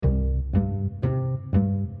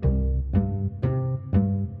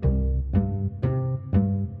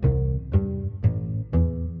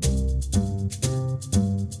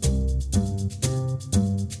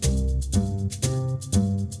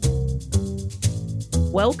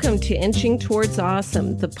Welcome to Inching Towards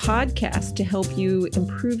Awesome, the podcast to help you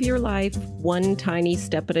improve your life one tiny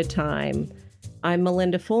step at a time. I'm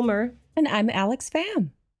Melinda Fulmer. And I'm Alex Pham.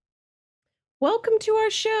 Welcome to our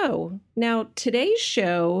show. Now, today's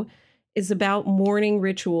show is about morning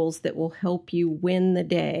rituals that will help you win the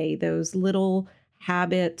day, those little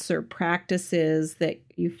habits or practices that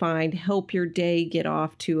you find help your day get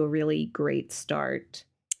off to a really great start.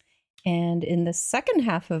 And in the second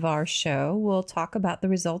half of our show, we'll talk about the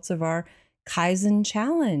results of our Kaizen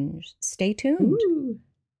Challenge. Stay tuned. Ooh.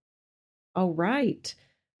 All right.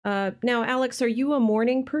 Now, Alex, are you a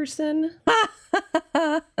morning person?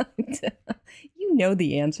 You know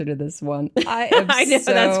the answer to this one. I am I know,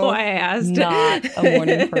 so that's why I asked. Not a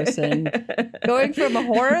morning person. Going from a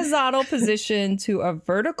horizontal position to a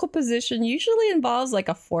vertical position usually involves like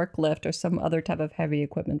a forklift or some other type of heavy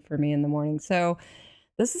equipment for me in the morning. So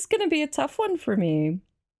this is going to be a tough one for me.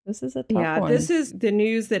 This is a tough one. Yeah, this is the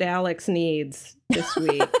news that Alex needs this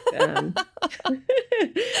week.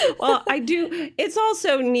 Well, I do. It's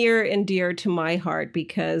also near and dear to my heart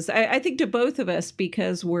because I think to both of us,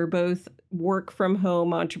 because we're both work from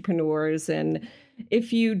home entrepreneurs. And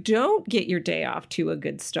if you don't get your day off to a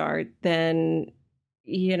good start, then,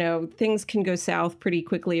 you know, things can go south pretty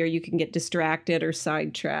quickly or you can get distracted or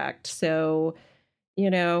sidetracked. So,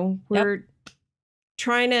 you know, we're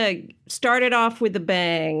trying to start it off with a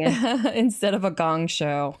bang. Instead of a gong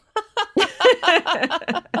show.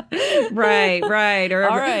 Right.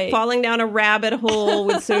 Or falling down a rabbit hole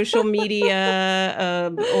with social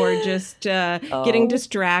media or just getting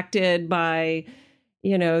distracted by,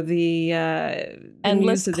 you know, the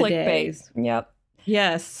endless news of the day. Yep.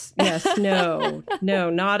 Yes. No,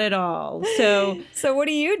 not at all. So what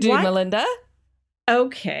do you do, Melinda?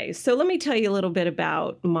 Okay, so let me tell you a little bit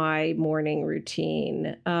about my morning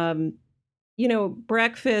routine. You know,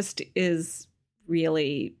 breakfast is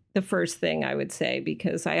really the first thing I would say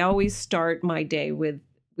because I always start my day with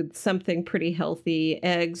something pretty healthy,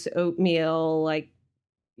 eggs, oatmeal, like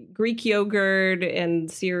Greek yogurt and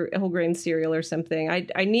whole grain cereal or something.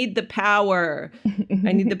 I need the power.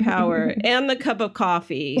 I need the power and the cup of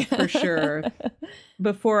coffee for sure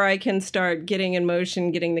before I can start getting in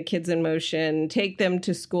motion, getting the kids in motion, take them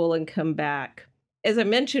to school and come back. As I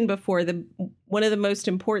mentioned before, one of the most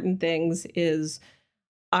important things is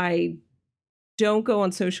I don't go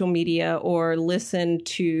on social media or listen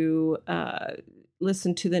to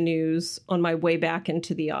the news on my way back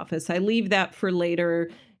into the office. I leave that for later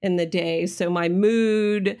in the day. So my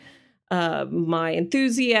mood, my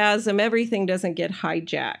enthusiasm, everything doesn't get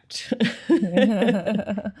hijacked.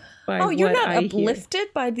 You're not uplifted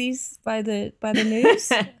by the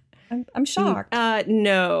news? I'm shocked.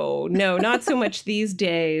 No, not so much these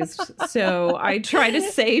days. So I try to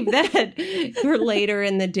save that for later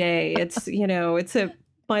in the day. It's, you know,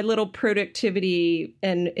 my little productivity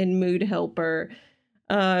and mood helper.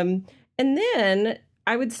 And then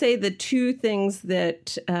I would say the two things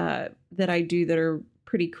that I do that are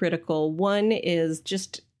pretty critical. One is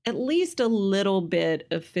just at least a little bit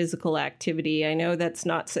of physical activity. I know that's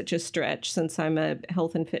not such a stretch since I'm a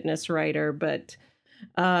health and fitness writer, but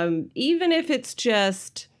even if it's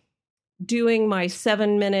just doing my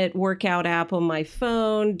 7-minute workout app on my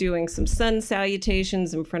phone, doing some sun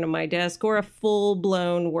salutations in front of my desk, or a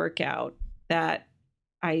full-blown workout, that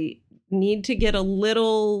I need to get a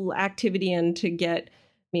little activity in to get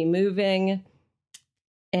me moving.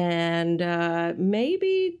 And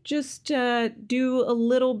maybe just do a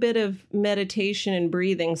little bit of meditation and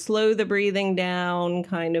breathing, slow the breathing down,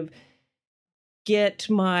 kind of get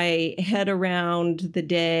my head around the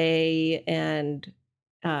day and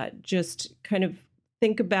just kind of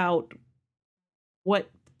think about what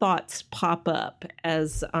thoughts pop up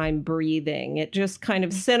as I'm breathing. It just kind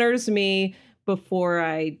of centers me before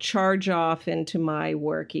I charge off into my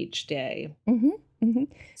work each day. Mm-hmm. Mm-hmm.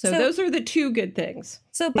 So those are the two good things.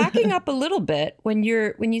 So backing up a little bit, when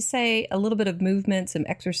you say a little bit of movement, some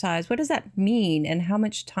exercise, what does that mean, and how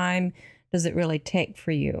much time does it really take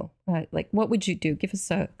for you? Like, what would you do? Give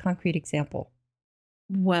us a concrete example.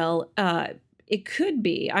 Well, it could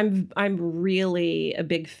be. I'm really a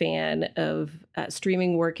big fan of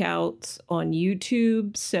streaming workouts on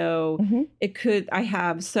YouTube. So it could. I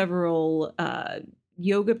have several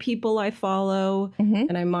yoga people I follow,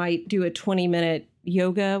 and I might do a 20-minute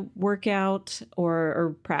yoga workout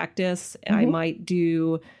or practice. I might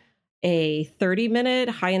do a 30-minute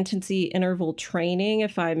high intensity interval training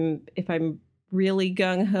if I'm really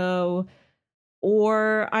gung ho,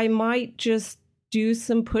 or I might just do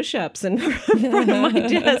some push-ups in front of my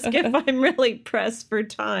desk if I'm really pressed for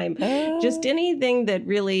time. Just anything that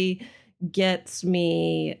really gets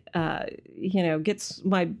me, gets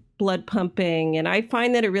my blood pumping. And I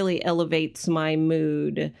find that it really elevates my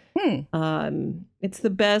mood. It's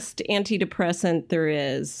the best antidepressant there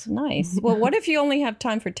is. Nice. Well, what if you only have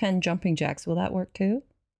time for 10 jumping jacks? Will that work too?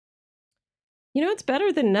 It's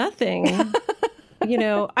better than nothing.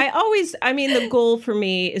 The goal for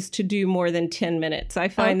me is to do more than 10 minutes. I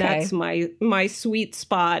find that's my sweet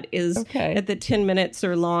spot is at the 10 minutes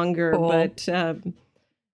or longer. Cool.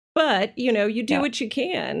 But you do what you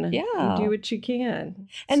can. Yeah. You do what you can.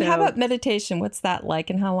 And how about meditation? What's that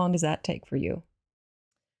like? And how long does that take for you?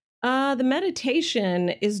 The meditation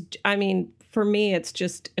is, for me, it's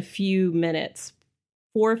just a few minutes,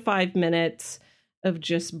 4 or 5 minutes of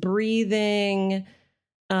just breathing.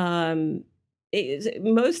 Most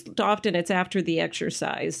often it's after the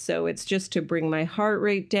exercise. So it's just to bring my heart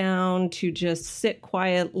rate down, to just sit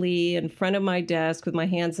quietly in front of my desk with my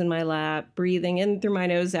hands in my lap, breathing in through my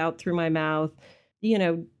nose, out through my mouth,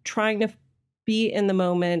 trying to be in the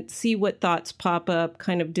moment, see what thoughts pop up,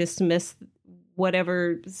 kind of dismiss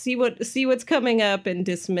whatever, see what's coming up and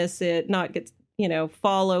dismiss it, not get,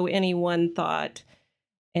 follow any one thought.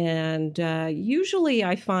 And usually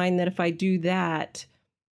I find that if I do that,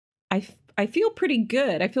 I feel pretty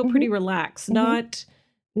good. I feel pretty relaxed, not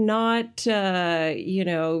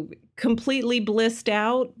completely blissed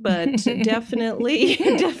out, but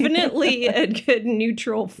definitely a good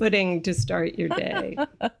neutral footing to start your day.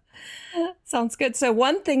 Sounds good. So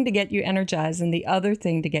one thing to get you energized and the other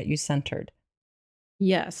thing to get you centered.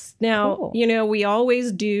 Yes. Now, cool. We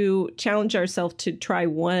always do challenge ourselves to try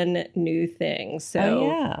one new thing.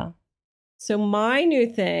 So my new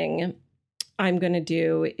thing I'm going to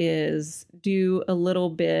do is do a little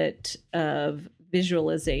bit of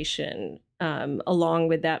visualization along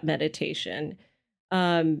with that meditation.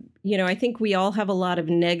 I think we all have a lot of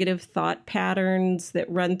negative thought patterns that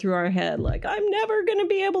run through our head, like, I'm never going to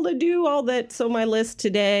be able to do all that's on my list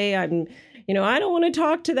today. I don't want to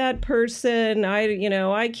talk to that person.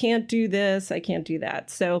 I can't do this. I can't do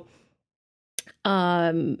that. So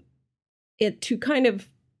to kind of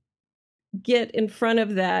get in front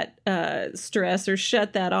of that stress or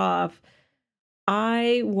shut that off,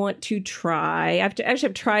 I want to try. I've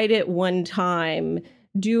tried it one time,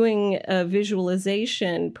 doing a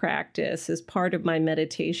visualization practice as part of my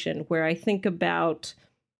meditation, where I think about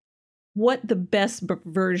what the best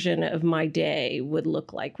version of my day would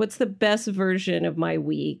look like. What's the best version of my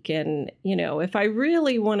week? And, if I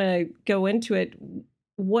really want to go into it,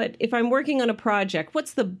 if I'm working on a project,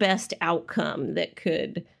 what's the best outcome that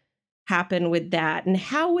could happen with that? And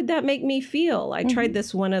how would that make me feel? I tried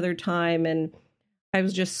this one other time and I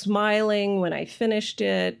was just smiling when I finished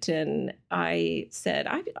it. And I said,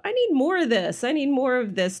 I need more of this. I need more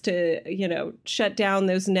of this to, shut down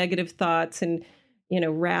those negative thoughts and,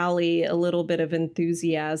 rally a little bit of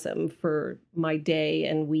enthusiasm for my day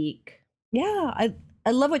and week. Yeah.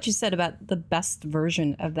 I love what you said about the best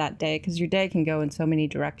version of that day, because your day can go in so many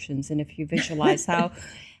directions. And if you visualize how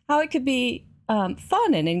it could be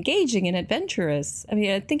fun and engaging and adventurous.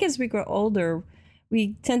 I think as we grow older,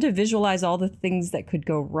 we tend to visualize all the things that could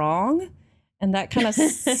go wrong. And that kind of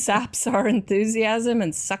saps our enthusiasm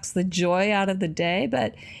and sucks the joy out of the day.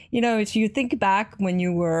 But, if you think back when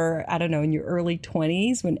you were, in your early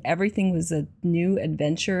 20s, when everything was a new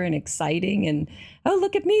adventure and exciting and, oh,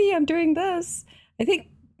 look at me, I'm doing this. I think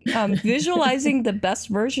visualizing the best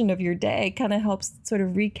version of your day kind of helps sort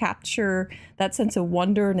of recapture that sense of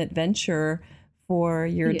wonder and adventure for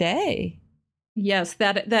your day. Yes,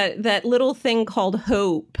 that little thing called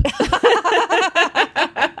hope.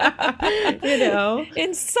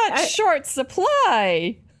 In such short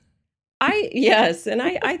supply. And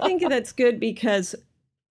I think that's good, because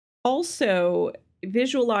also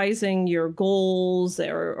visualizing your goals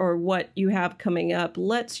or what you have coming up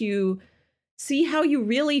lets you see how you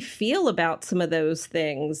really feel about some of those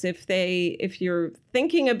things. If you're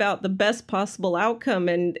thinking about the best possible outcome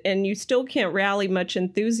and you still can't rally much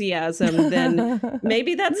enthusiasm, then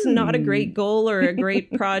maybe that's not a great goal or a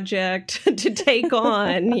great project to take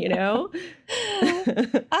on,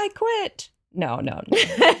 I quit. No.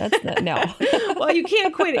 That's not, no. Well, you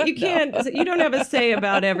can't quit it. You can't. No. You don't have a say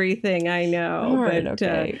about everything, I know. Right, but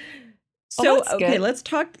okay.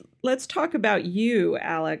 Let's talk about you,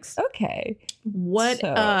 Alex. Okay. What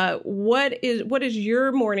is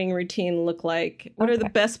your morning routine look like? What are the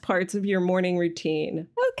best parts of your morning routine?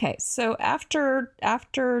 Okay. So after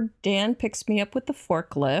Dan picks me up with the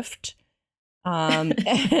forklift,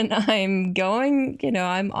 and I'm going,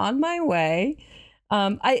 I'm on my way.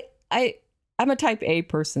 I'm a type A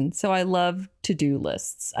person, so I love to-do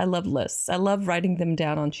lists. I love lists. I love writing them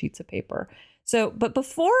down on sheets of paper. So, but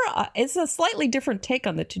before, it's a slightly different take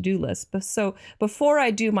on the to-do list. But so before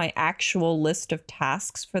I do my actual list of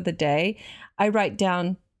tasks for the day, I write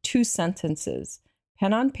down 2 sentences,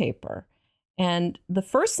 pen on paper. And the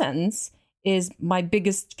first sentence is my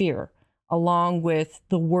biggest fear, along with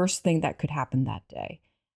the worst thing that could happen that day.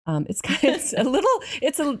 It's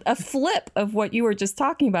a flip of what you were just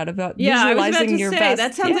talking about I was visualizing about to your say, best.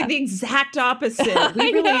 that sounds like the exact opposite.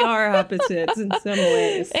 We really are opposites in some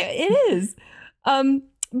ways. It is.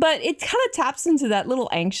 But it kind of taps into that little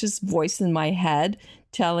anxious voice in my head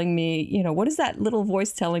telling me, what is that little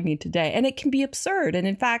voice telling me today? And it can be absurd. And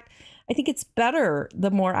in fact, I think it's better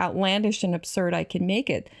the more outlandish and absurd I can make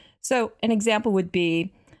it. So an example would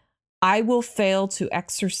be, I will fail to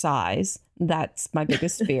exercise. That's my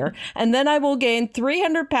biggest fear. And then I will gain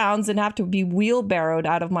 300 pounds and have to be wheelbarrowed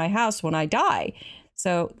out of my house when I die.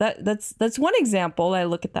 So that's one example. I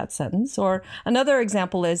look at that sentence. Or another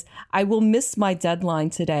example is, I will miss my deadline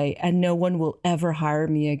today and no one will ever hire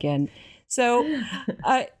me again. So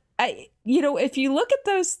if you look at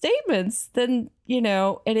those statements, then,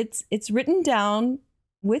 and it's written down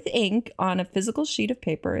with ink on a physical sheet of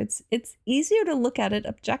paper. It's easier to look at it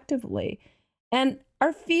objectively. And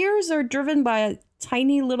our fears are driven by a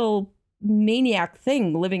tiny little maniac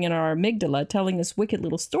thing living in our amygdala telling us wicked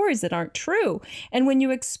little stories that aren't true. And when you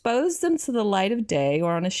expose them to the light of day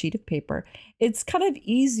or on a sheet of paper, it's kind of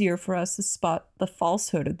easier for us to spot the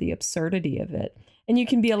falsehood of the absurdity of it. And you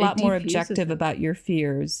can be a lot more objective about your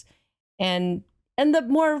fears. And the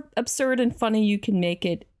more absurd and funny you can make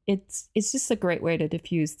it, it's just a great way to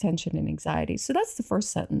diffuse tension and anxiety. So that's the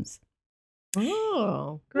first sentence.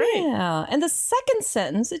 Oh, great. Yeah. And the second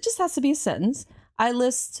sentence, it just has to be a sentence. I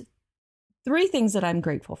list 3 things that I'm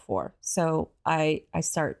grateful for. So I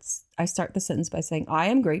start the sentence by saying, I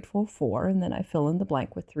am grateful for, and then I fill in the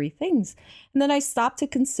blank with 3 things. And then I stop to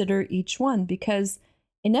consider each one, because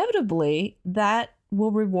inevitably that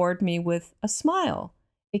will reward me with a smile.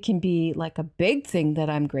 It can be like a big thing that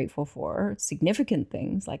I'm grateful for, significant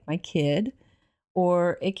things like my kid,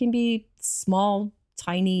 or it can be small,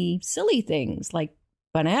 tiny, silly things like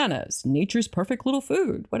bananas, nature's perfect little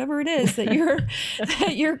food, whatever it is that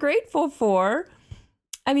you're grateful for.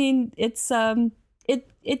 I mean, it's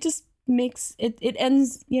it just makes it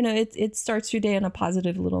ends, it starts your day on a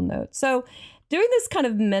positive little note. So doing this kind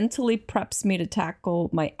of mentally preps me to tackle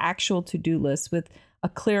my actual to-do list with a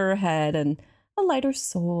clearer head and a lighter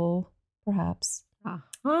soul, perhaps. Yeah.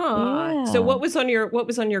 So what was on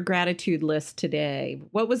your gratitude list today?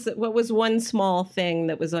 What was one small thing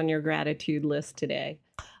that was on your gratitude list today?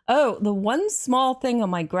 Oh, the one small thing on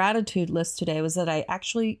my gratitude list today was that I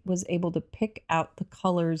actually was able to pick out the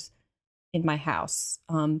colors in my house.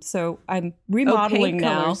 So I'm remodeling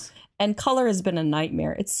now, colors. And color has been a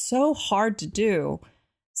nightmare. It's so hard to do.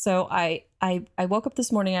 So I woke up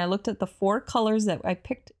this morning, I looked at the 4 colors that I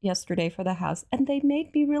picked yesterday for the house, and they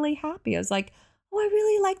made me really happy. I was like, oh, I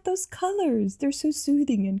really like those colors. They're so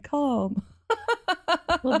soothing and calm.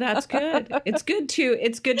 Well, that's good. It's good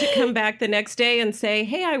to come back the next day and say,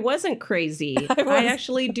 hey, I wasn't crazy. I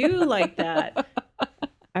actually do like that.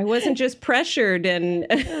 I wasn't just pressured and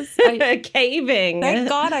caving. Thank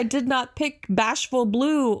God I did not pick Bashful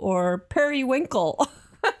Blue or Periwinkle.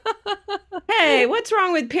 Hey, what's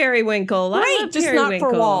wrong with Periwinkle? Right, just not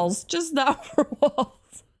for walls. Just not for walls.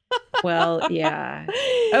 Well, yeah.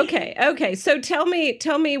 Okay. So tell me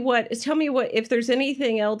what if there's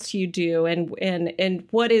anything else you do, and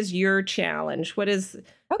what is your challenge? What is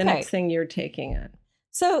the next thing you're taking on?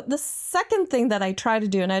 So the second thing that I try to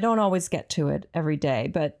do, and I don't always get to it every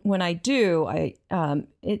day, but when I do,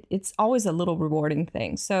 it's always a little rewarding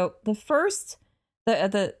thing. So the first,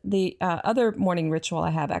 the other morning ritual I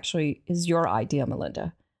have actually is your idea,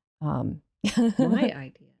 Melinda. My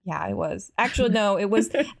idea. Yeah, it was. Actually, no, it was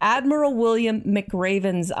Admiral William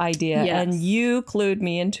McRaven's idea. Yes. And you clued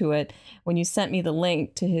me into it when you sent me the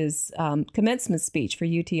link to his commencement speech for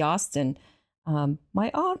UT Austin.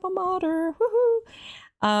 My alma mater.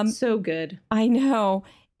 Woohoo. So good. I know.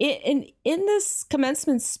 In this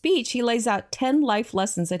commencement speech, he lays out 10 life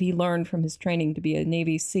lessons that he learned from his training to be a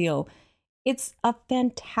Navy SEAL. It's a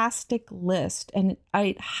fantastic list. And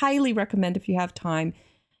I highly recommend, if you have time,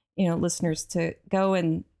 listeners, to go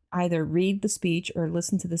and either read the speech or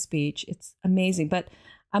listen to the speech. It's amazing. But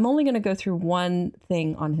I'm only going to go through one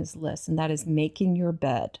thing on his list, and that is making your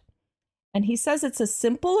bed. And he says it's a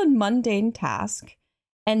simple and mundane task,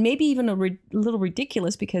 and maybe even a little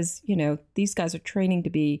ridiculous, because, these guys are training to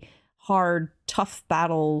be hard, tough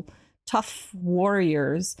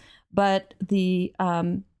warriors. But the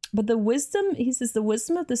wisdom, he says, the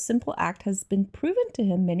wisdom of the simple act has been proven to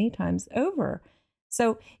him many times over.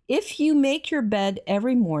 So if you make your bed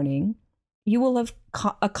every morning, you will have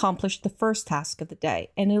accomplished the first task of the day,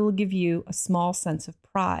 and it will give you a small sense of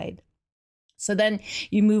pride. So then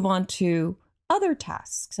you move on to other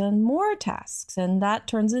tasks and more tasks, and that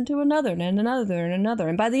turns into another and another and another.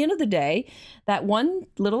 And by the end of the day, that one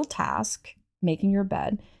little task, making your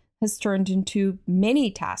bed, has turned into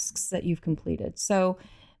many tasks that you've completed. So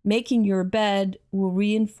making your bed will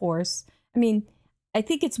reinforce, I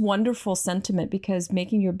think it's wonderful sentiment, because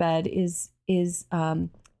making your bed is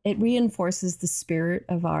it reinforces the spirit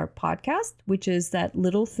of our podcast, which is that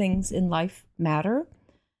little things in life matter.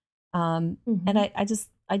 And I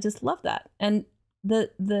just love that. And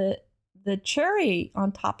the cherry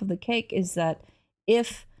on top of the cake is that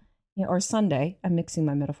or sundae, I'm mixing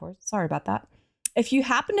my metaphors. Sorry about that. If you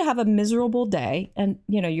happen to have a miserable day and,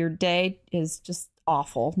 your day is just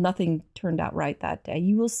awful, nothing turned out right that day,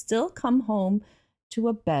 you will still come home to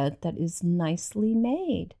a bed that is nicely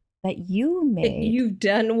made, that you made. You've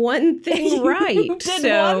done one thing right. One thing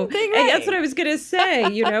right. And that's what I was going to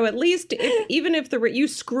say. At least even if you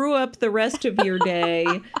screw up the rest of your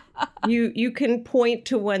day, you can point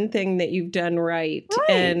to one thing that you've done right.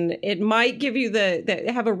 And it might give you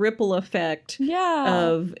have a ripple effect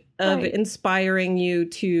of inspiring you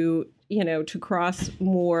to cross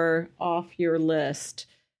more off your list.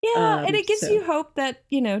 Yeah, and it gives you hope that,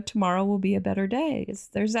 tomorrow will be a better day.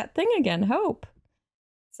 There's that thing again, hope.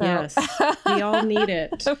 So. Yes, we all need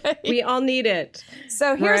it. We all need it.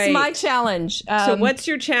 So here's my challenge. So what's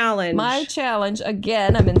your challenge? My challenge,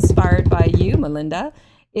 again, I'm inspired by you, Melinda,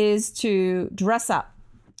 is to dress up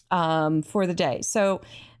for the day. So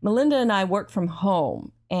Melinda and I work from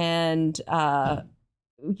home, and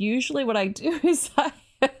usually what I do is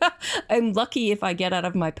I'm lucky if I get out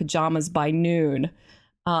of my pajamas by noon.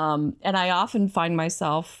 And I often find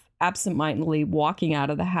myself absentmindedly walking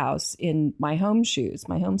out of the house in my home shoes,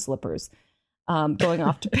 my home slippers, going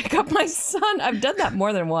off to pick up my son. I've done that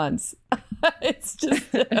more than once. It's just,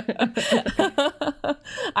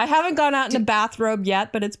 I haven't gone out in a bathrobe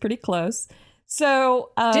yet, but it's pretty close.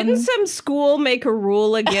 So didn't some school make a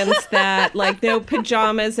rule against that, like no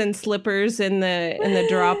pajamas and slippers in the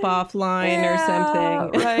drop off line or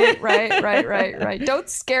something? Right. Don't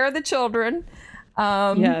scare the children.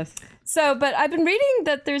 Yes. So, but I've been reading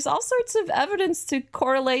that there's all sorts of evidence to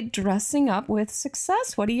correlate dressing up with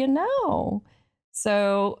success. What do you know?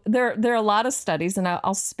 So there are a lot of studies, and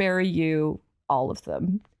I'll spare you all of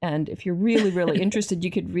them. And if you're really, really interested,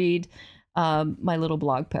 you could read my little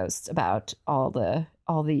blog post about all the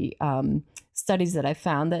studies that I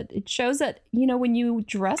found, that it shows that, when you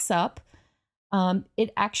dress up,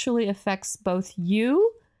 it actually affects both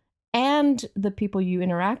you and the people you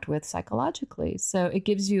interact with psychologically. So it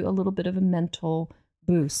gives you a little bit of a mental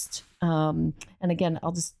boost. And again,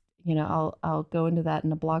 I'll just, I'll go into that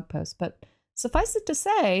in a blog post. But suffice it to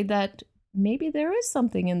say that maybe there is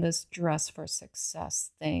something in this dress for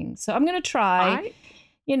success thing. So I'm going to try,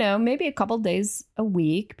 maybe a couple days a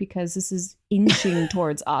week, because this is inching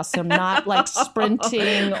towards awesome, not like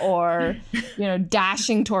sprinting or,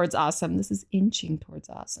 dashing towards awesome. This is inching towards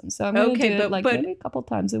awesome. So I'm going to do it maybe a couple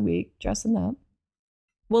times a week, dressing up.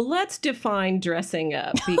 Well, let's define dressing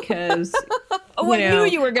up, because I knew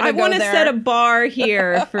you were going to go there. I want to set a bar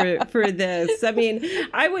here for this. I mean,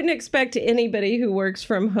 I wouldn't expect anybody who works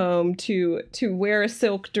from home to wear a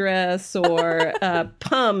silk dress or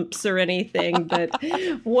pumps or anything. But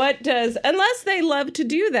unless they love to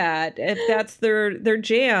do that, if that's their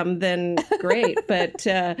jam, then great. But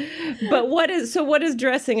what does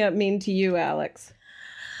dressing up mean to you, Alex?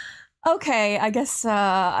 Okay, I guess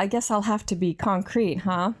I'll have to be concrete,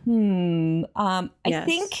 huh?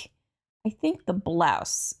 Yes. I think the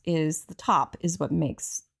blouse is the top is what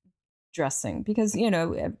makes dressing, because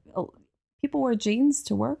people wear jeans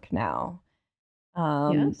to work now.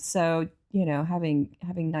 Yes. So having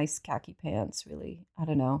nice khaki pants, really, I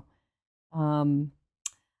don't know.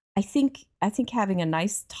 I think having a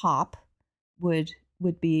nice top would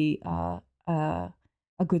be a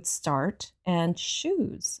good start, and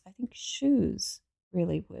shoes. I think shoes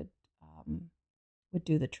really would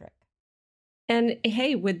do the trick. And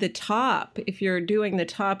hey, with the top, if you're doing the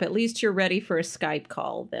top, at least you're ready for a Skype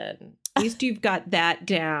call then. At least you've got that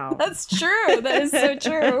down. That's true. That is so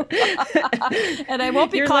true. And I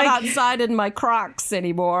won't be caught outside in my Crocs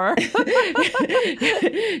anymore.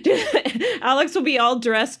 Alex will be all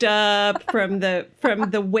dressed up from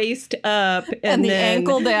the waist up, and the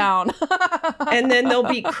ankle down. And then there'll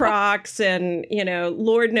be Crocs and,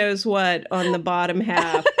 Lord knows what on the bottom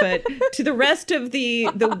half. But to the rest of the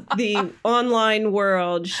online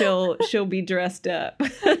world, she'll be dressed up.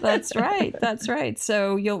 That's right.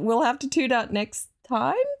 So we'll have to tune out next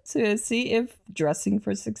time to see if dressing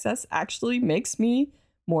for success actually makes me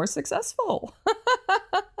more successful.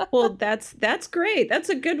 Well, that's great. That's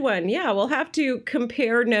a good one. Yeah, we'll have to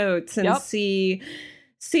compare notes and Yep.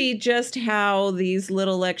 see just how these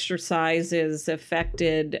little exercises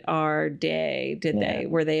affected our day.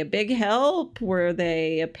 Were they a big help? Were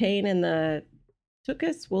they a pain in the took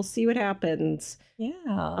us? We'll see what happens.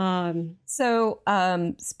 Yeah. So,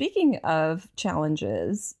 speaking of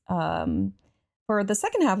challenges, for the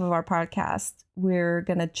second half of our podcast, we're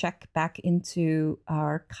going to check back into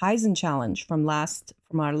our Kaizen challenge from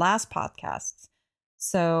our last podcasts.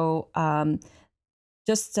 So,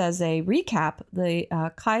 just as a recap, the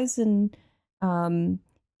Kaizen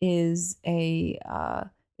is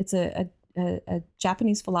it's a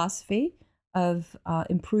Japanese philosophy of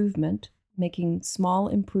improvement. Making small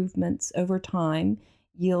improvements over time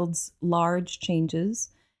yields large changes.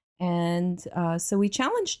 And so we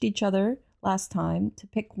challenged each other last time to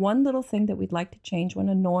pick one little thing that we'd like to change, one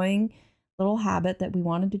annoying little habit that we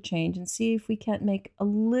wanted to change, and see if we can't make a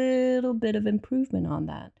little bit of improvement on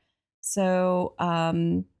that. So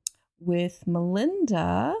with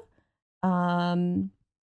Melinda,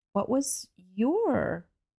 what was your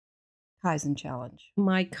Kaizen challenge?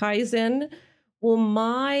 My Kaizen, well,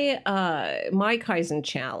 my Kaizen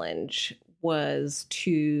challenge was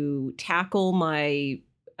to tackle my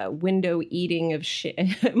window eating of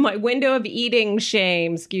my window of eating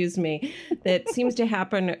shame, excuse me, that seems to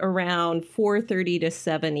happen around 4:30 to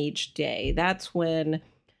 7 each day. That's when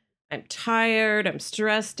I'm tired, I'm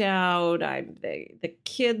stressed out, the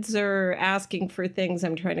kids are asking for things,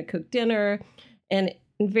 I'm trying to cook dinner, and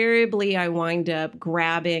invariably I wind up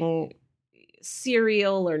grabbing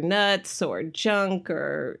cereal or nuts or junk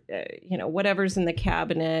or whatever's in the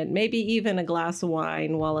cabinet, maybe even a glass of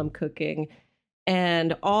wine while I'm cooking.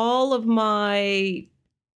 And all of my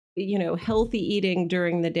healthy eating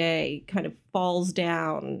during the day kind of falls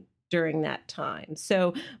down during that time.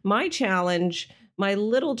 So my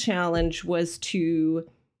little challenge was to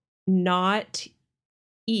not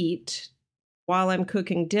eat while I'm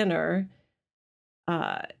cooking dinner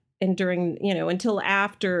and during until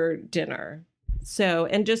after dinner. So,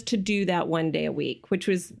 and just to do that one day a week, which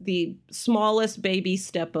was the smallest baby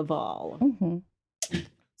step of all. Mm-hmm.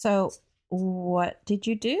 So what did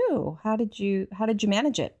you do? How did you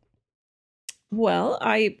manage it? Well,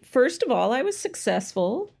 first of all, I was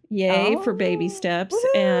successful. Yay for baby steps.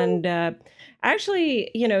 Woo-hoo. And actually,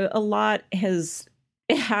 a lot has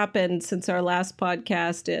happened since our last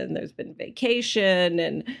podcast, and there's been vacation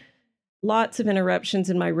and lots of interruptions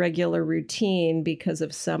in my regular routine because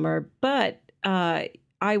of summer. But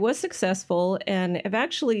I was successful, and I've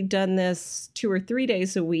actually done this 2 or 3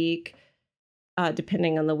 days a week,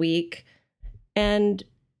 depending on the week. And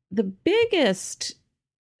the biggest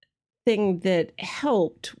thing that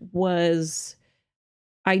helped was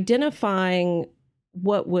identifying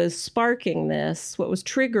what was sparking this, what was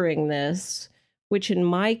triggering this, which in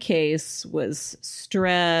my case was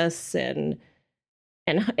stress and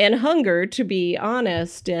hunger, to be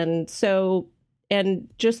honest. And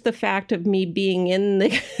just the fact of me being in the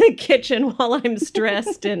kitchen while I'm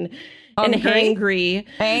stressed and hangry.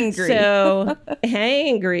 So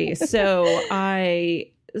hangry. So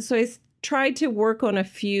I tried to work on a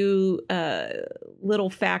few little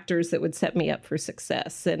factors that would set me up for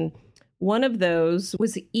success. And one of those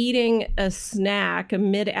was eating a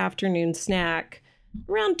mid-afternoon snack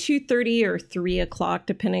around 2:30 or 3 o'clock,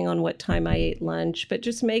 depending on what time I ate lunch, but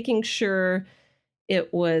just making sure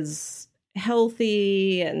it was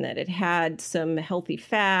healthy and that it had some healthy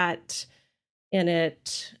fat in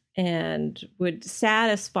it and would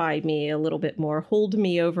satisfy me a little bit more, hold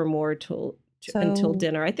me over more until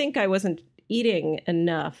dinner. I think I wasn't eating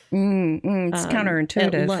enough. It's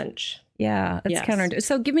counterintuitive. At lunch. Yeah, it's counterintuitive.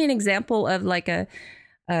 So give me an example of like a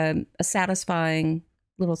satisfying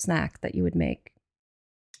little snack that you would make.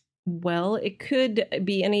 Well, it could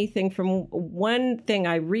be anything from one thing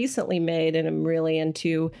I recently made and I'm really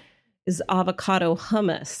into is avocado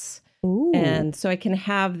hummus. Ooh. And so I can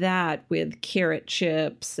have that with carrot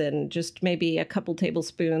chips and just maybe a couple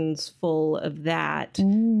tablespoons full of that.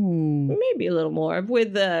 Maybe a little more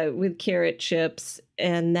with carrot chips.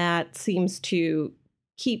 And that seems to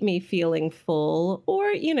keep me feeling full.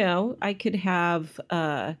 Or, I could have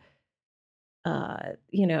an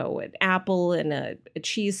apple and a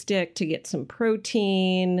cheese stick to get some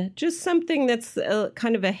protein, just something that's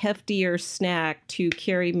kind of a heftier snack to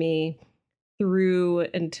carry me through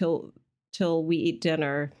until we eat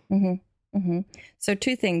dinner. Mm-hmm. Mm-hmm. So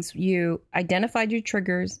 2 things: you identified your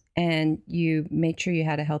triggers and you made sure you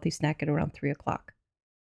had a healthy snack at around 3 o'clock.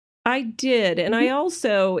 I did. And I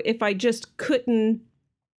also, if I just couldn't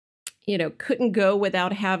go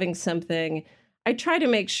without having something, I try to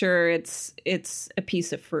make sure it's a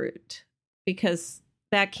piece of fruit, because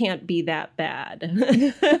that can't be that bad.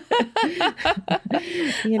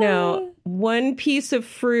 One piece of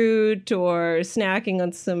fruit or snacking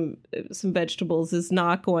on some vegetables is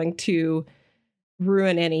not going to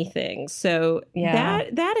ruin anything. So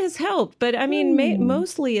that has helped. But I mean,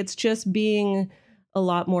 mostly it's just being a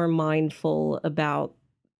lot more mindful about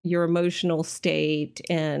your emotional state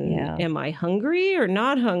and am I hungry or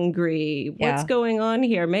not hungry? What's going on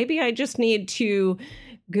here? Maybe I just need to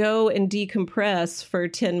go and decompress for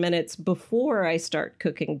 10 minutes before I start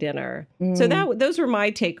cooking dinner. So those were my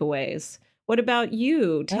takeaways. What about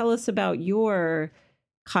you? Tell us about your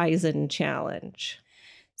Kaizen challenge.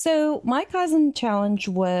 So my Kaizen challenge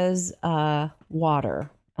was water.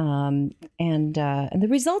 And the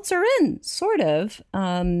results are in, sort of.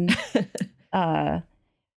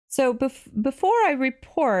 So before I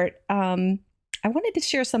report, I wanted to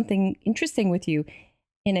share something interesting with you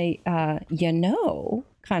in a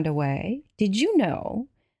kind of way. Did you know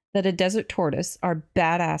that a desert tortoise, our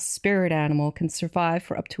badass spirit animal, can survive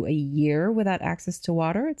for up to a year without access to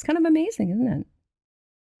water? It's kind of amazing, isn't it?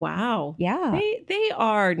 Wow. Yeah. They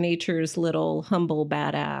are nature's little humble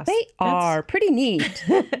badass. They are pretty neat.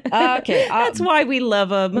 Okay. That's why we love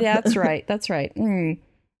them. That's right. That's right.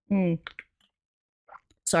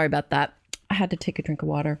 Sorry about that. I had to take a drink of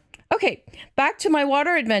water. Okay, back to my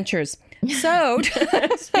water adventures. So,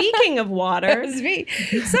 speaking of water, so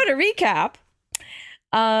to recap,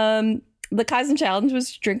 the Kaizen challenge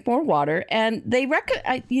was to drink more water, and the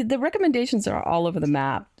recommendations are all over the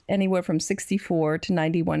map, anywhere from 64 to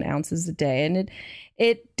 91 ounces a day, and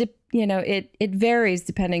it varies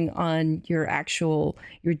depending on your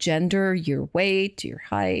gender, your weight, your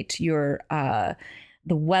height,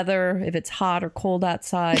 the weather, if it's hot or cold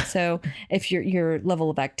outside. So if your level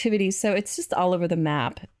of activity. So it's just all over the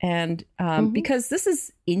map. And because this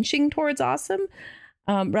is inching towards awesome,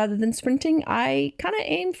 rather than sprinting, I kind of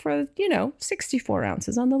aimed for, 64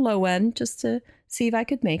 ounces on the low end just to see if I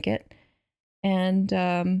could make it. And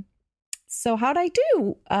so how'd I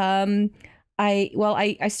do?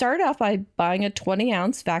 I started off by buying a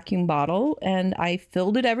 20-ounce vacuum bottle, and I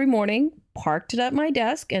filled it every morning, parked it at my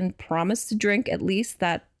desk, and promised to drink at least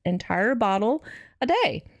that entire bottle a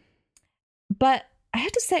day. But I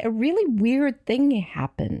had to say, a really weird thing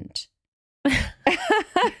happened.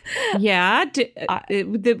 Yeah.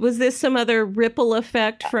 Was this some other ripple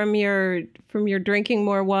effect from your drinking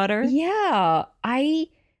more water? Yeah. I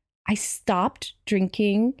stopped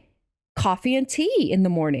drinking coffee and tea in the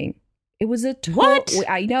morning. It was what?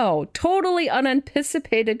 I know, totally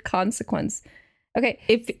unanticipated consequence. Okay.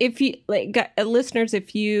 If you listeners,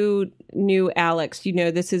 if you knew Alex,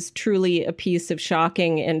 this is truly a piece of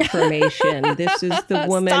shocking information. This is the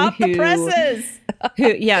woman Stop the presses.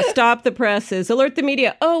 Stop the presses. Alert the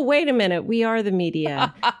media. Oh, wait a minute. We are the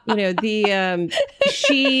media.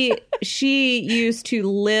 She used to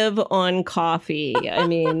live on coffee. I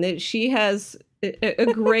mean, she has a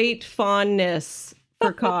great fondness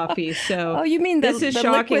for coffee. So you mean this is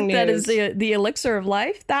shocking news. That is the elixir of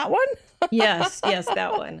life? That one? Yes,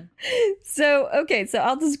 that one. So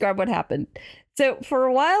I'll describe what happened. So for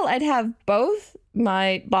a while, I'd have both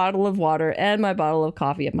my bottle of water and my bottle of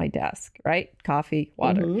coffee at my desk, right? Coffee,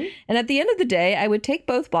 water. Mm-hmm. And at the end of the day, I would take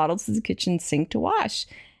both bottles to the kitchen sink to wash.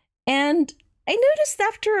 And I noticed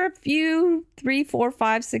after a few, 3, 4,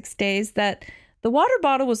 5, 6 days that the water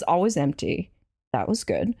bottle was always empty. That was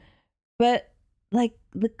good. But like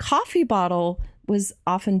the coffee bottle was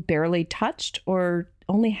often barely touched or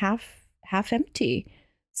only half empty.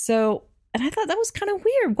 So, and I thought that was kind of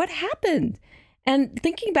weird. What happened? And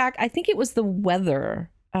thinking back, I think it was the weather.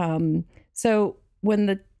 So when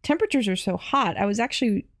the temperatures are so hot, I was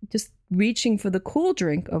actually just reaching for the cool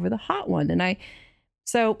drink over the hot one. And I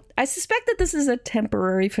suspect that this is a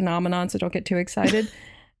temporary phenomenon, so don't get too excited.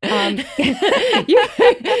 I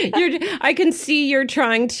can see you're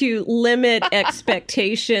trying to limit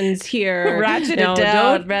expectations here. Ratchet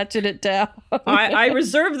it down. I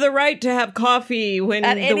reserve the right to have coffee when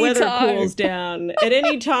the weather cools down. At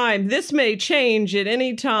any time. This may change at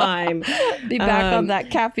any time. Be back on that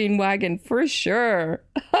caffeine wagon for sure.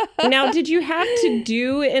 Now, did you have to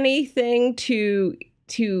do anything to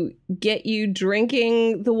get you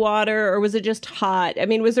drinking the water, or was it just hot? I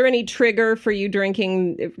mean, was there any trigger for you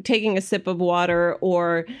taking a sip of water,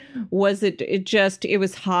 or was it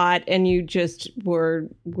was hot and you just were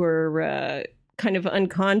kind of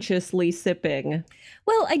unconsciously sipping?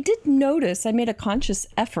 Well, I did notice I made a conscious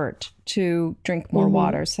effort to drink more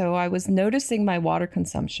water. So I was noticing my water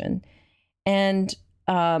consumption. And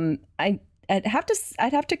I'd have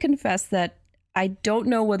to confess that I don't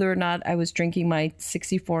know whether or not I was drinking my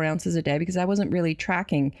 64 ounces a day because I wasn't really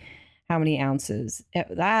tracking how many ounces.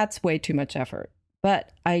 That's way too much effort.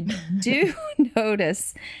 But I do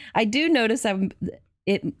notice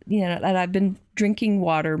that I've been drinking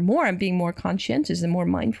water more. I'm being more conscientious and more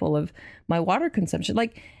mindful of my water consumption.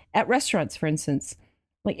 Like at restaurants, for instance,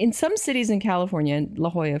 like in some cities in California, in La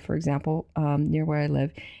Jolla, for example, near where I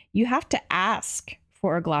live, you have to ask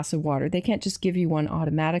for a glass of water. They can't just give you one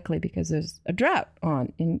automatically because there's a drought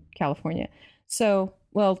on in California. So,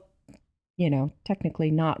 well, technically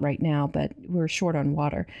not right now, but we're short on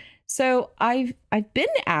water. So I've been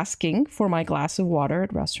asking for my glass of water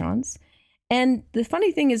at restaurants. And the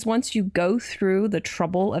funny thing is, once you go through the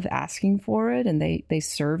trouble of asking for it and they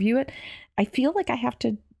serve you it, I feel like I have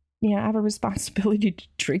to, I have a responsibility to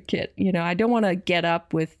drink it. I don't want to get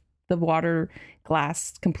up with the water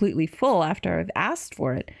glass completely full after I've asked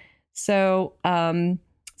for it. So,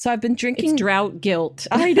 so I've been drinking. It's drought guilt.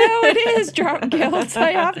 I know it is drought guilt.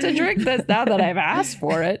 I have to drink this now that I've asked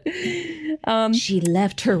for it. She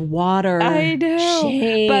left her water. I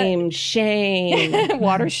know. Shame.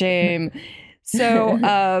 Water shame. So,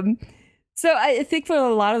 so I think for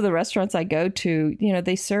a lot of the restaurants I go to,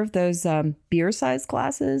 they serve those beer-sized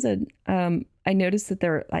glasses, and I noticed that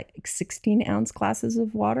there are like 16-ounce glasses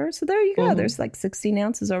of water. So there you go. There's like 16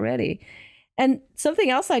 ounces already. And something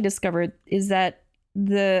else I discovered is that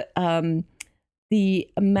the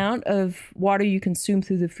amount of water you consume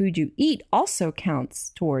through the food you eat also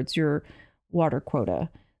counts towards your water quota.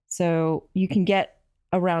 So you can get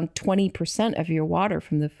around 20% of your water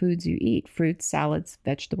from the foods you eat, fruits, salads,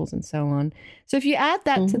 vegetables, and so on. So if you add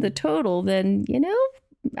that to the total, then,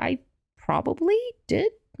 I probably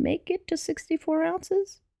did make it to 64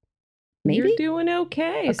 ounces. Maybe. You're doing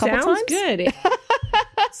okay. A couple Sounds times? good.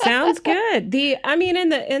 Sounds good.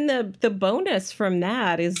 The bonus from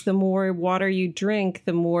that is the more water you drink,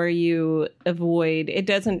 the more you avoid. It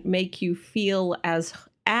doesn't make you feel as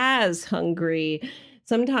hungry.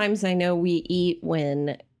 Sometimes I know we eat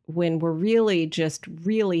when we're really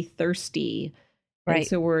thirsty. Right. And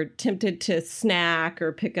so we're tempted to snack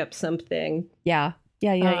or pick up something. Yeah.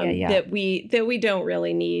 That we don't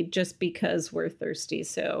really need just because we're thirsty.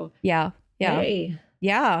 So yeah. Hey.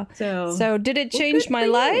 Yeah. So did it change my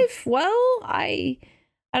you. life? Well, I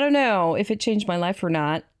don't know if it changed my life or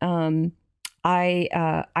not. I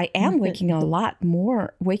am waking up a lot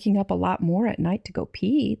more at night to go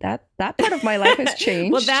pee. That part of my life has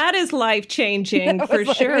changed. Well, that is life changing for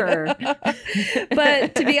sure.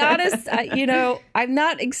 But to be honest, I'm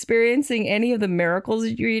not experiencing any of the miracles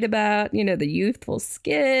you read about. The youthful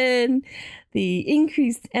skin, the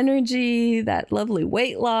increased energy, that lovely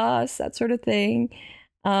weight loss, that sort of thing.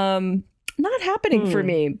 Not happening for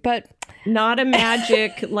me, but. Not a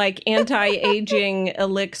magic like anti-aging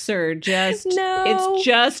elixir. It's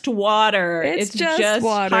just water. It's just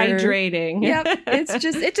water. Hydrating. Yep.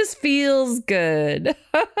 It just feels good.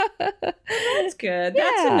 That's good.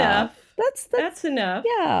 That's enough. That's enough.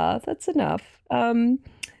 Yeah, that's enough.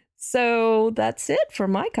 So that's it for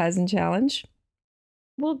my Kaizen challenge.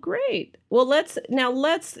 Well, great. Well, let's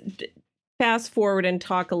fast forward and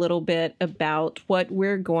talk a little bit about what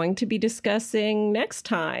we're going to be discussing next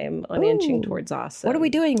time on Inching Towards Awesome. What are we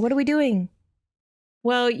doing?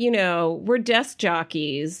 Well, we're desk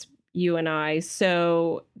jockeys, you and I.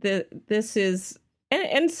 So this is,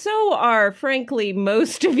 and so are, frankly,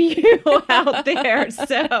 most of you out there.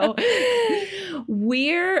 So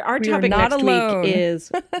our topic next week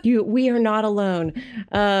is we are not alone.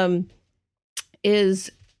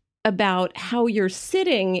 Is about how your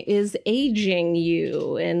sitting is aging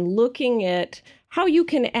you and looking at how you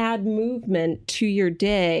can add movement to your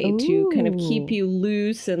day to kind of keep you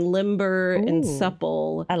loose and limber and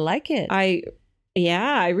supple. I like it. I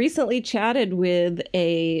recently chatted with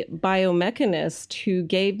a biomechanist who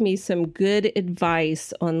gave me some good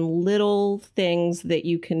advice on little things that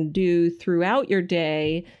you can do throughout your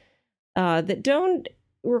day that don't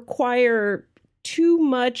require too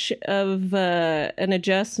much of an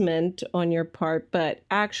adjustment on your part, but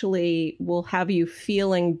actually will have you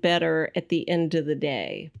feeling better at the end of the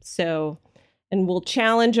day. So, and we'll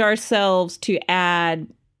challenge ourselves to add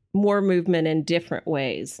more movement in different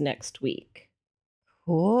ways next week.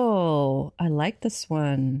 Cool. I like this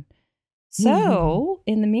one. So,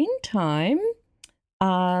 in the meantime,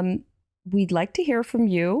 we'd like to hear from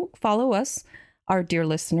you. Follow us, our dear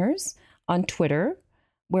listeners, on Twitter,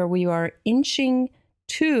 where we are Inching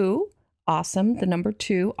to Awesome, the number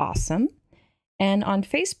 2, Awesome. And on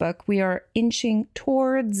Facebook, we are Inching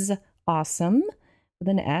Towards Awesome with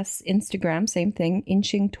an S. Instagram, same thing,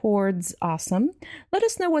 Inching Towards Awesome. Let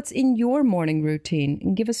us know what's in your morning routine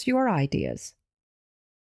and give us your ideas.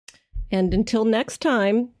 And until next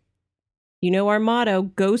time, you know our motto,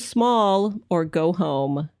 go small or go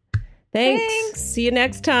home. Thanks. See you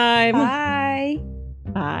next time. Bye.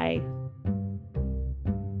 Bye.